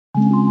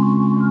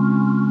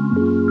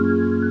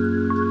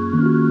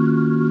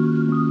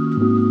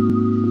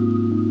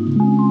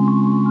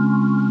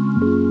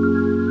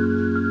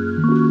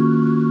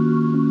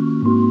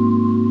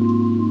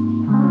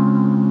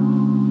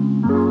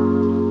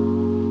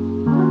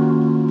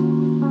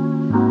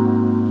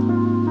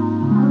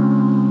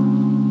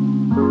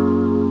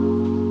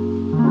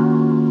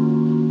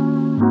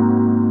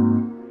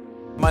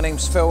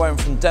name's Phil, I'm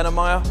from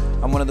Denemeyer.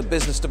 I'm one of the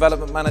business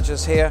development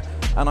managers here,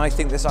 and I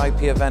think this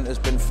IP event has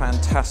been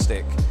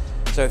fantastic.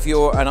 So if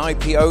you're an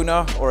IP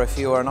owner, or if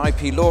you're an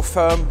IP law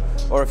firm,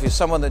 or if you're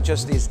someone that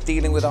just is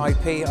dealing with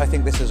IP, I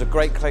think this is a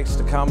great place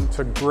to come. It's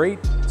a great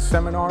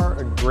seminar,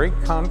 a great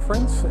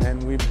conference,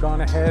 and we've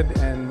gone ahead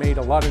and made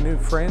a lot of new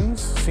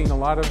friends, seen a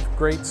lot of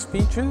great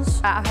speeches.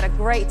 I've had a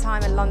great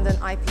time at London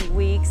IP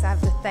Weeks. I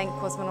have to thank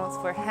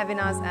Cosmonauts for having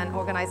us and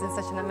organising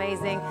such an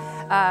amazing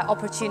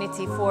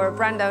opportunity for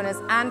brand owners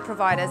and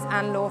providers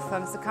and law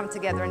firms to come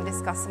together and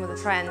discuss some of the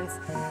trends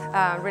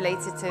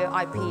related to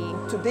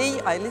IP. Today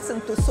I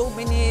listened to so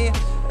many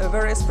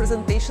various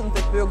presentations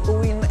that were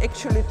going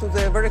actually to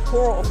the very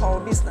core of our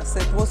business.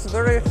 It was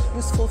very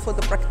useful for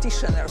the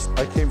practitioners.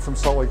 I came from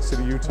Salt Lake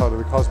City, Utah to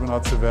the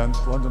Cosmonauts event,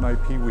 London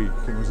IP Week,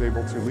 and was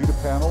able to lead a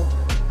panel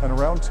and a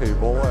round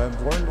table and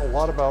learned a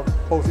lot about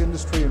both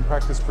industry and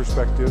practice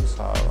perspectives.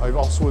 I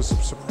also was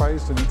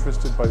surprised and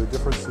interested by the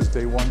differences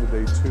day one to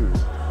day two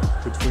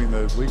between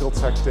the legal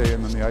tech day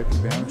and then the IP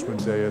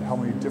management day, and how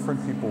many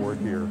different people were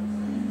here,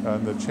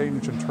 and the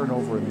change and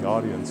turnover in the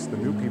audience, the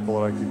new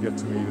people that I could get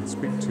to meet and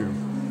speak to.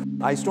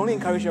 I strongly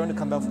encourage everyone to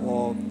come back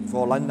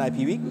for London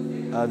IP Week.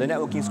 The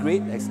networking is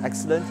great, it's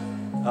excellent.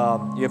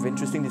 You have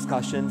interesting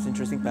discussions,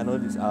 interesting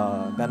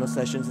panel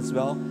sessions as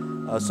well.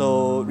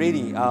 So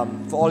really,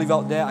 for all of you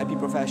out there, IP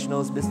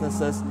professionals,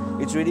 businesses,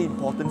 it's really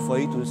important for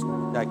you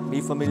to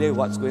be familiar with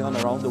what's going on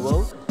around the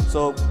world.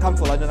 So come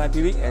for London IP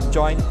Week and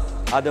join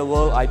other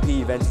world IP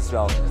events as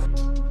well.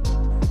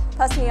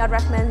 Personally, I'd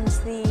recommend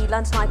the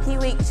London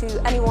IP Week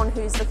to anyone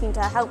who's looking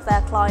to help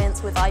their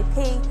clients with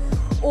IP,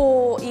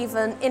 or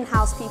even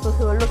in-house people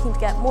who are looking to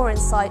get more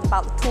insight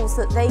about the tools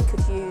that they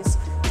could use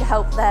to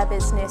help their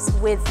business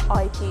with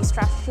IP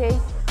strategy.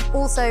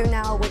 Also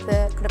now with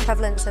the kind of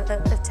prevalence of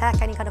tech,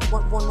 any kind of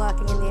one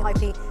working in the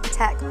IP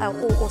tech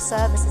or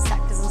services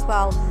sectors as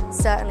well,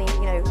 certainly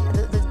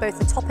both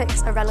the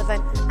topics are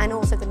relevant and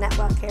also the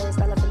network here is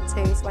relevant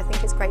too. So I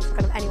think it's great for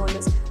kind of anyone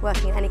that's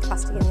working in any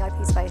capacity in the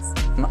IP space.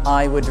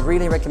 I would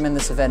really recommend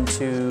this event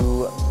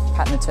to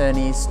patent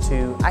attorneys,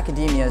 to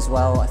academia as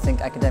well. I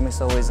think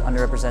academics are always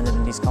underrepresented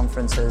in these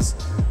conferences,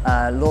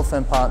 law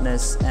firm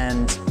partners,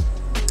 and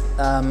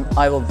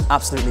I will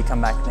absolutely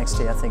come back next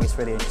year. I think it's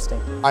really interesting.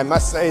 I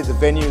must say the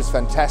venue is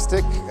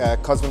fantastic.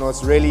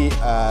 Cosmonauts really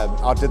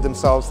outdid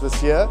themselves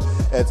this year.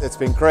 It's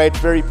been great,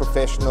 very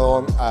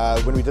professional.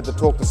 When we did the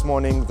talk this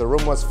morning, the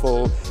room was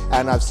full,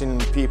 and I've seen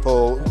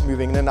people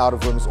moving in and out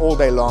of rooms all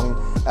day long,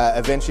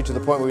 eventually to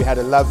the point where we had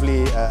a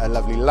lovely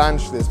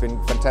lunch. There's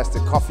been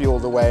fantastic coffee all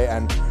the way,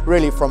 and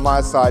really from my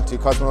side to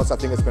Cosmonauts, I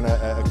think it's been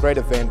a great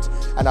event,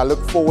 and I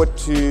look forward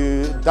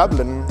to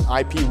Dublin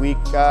IP Week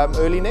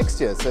early next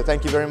year. So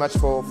thank you very much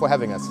for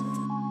having us.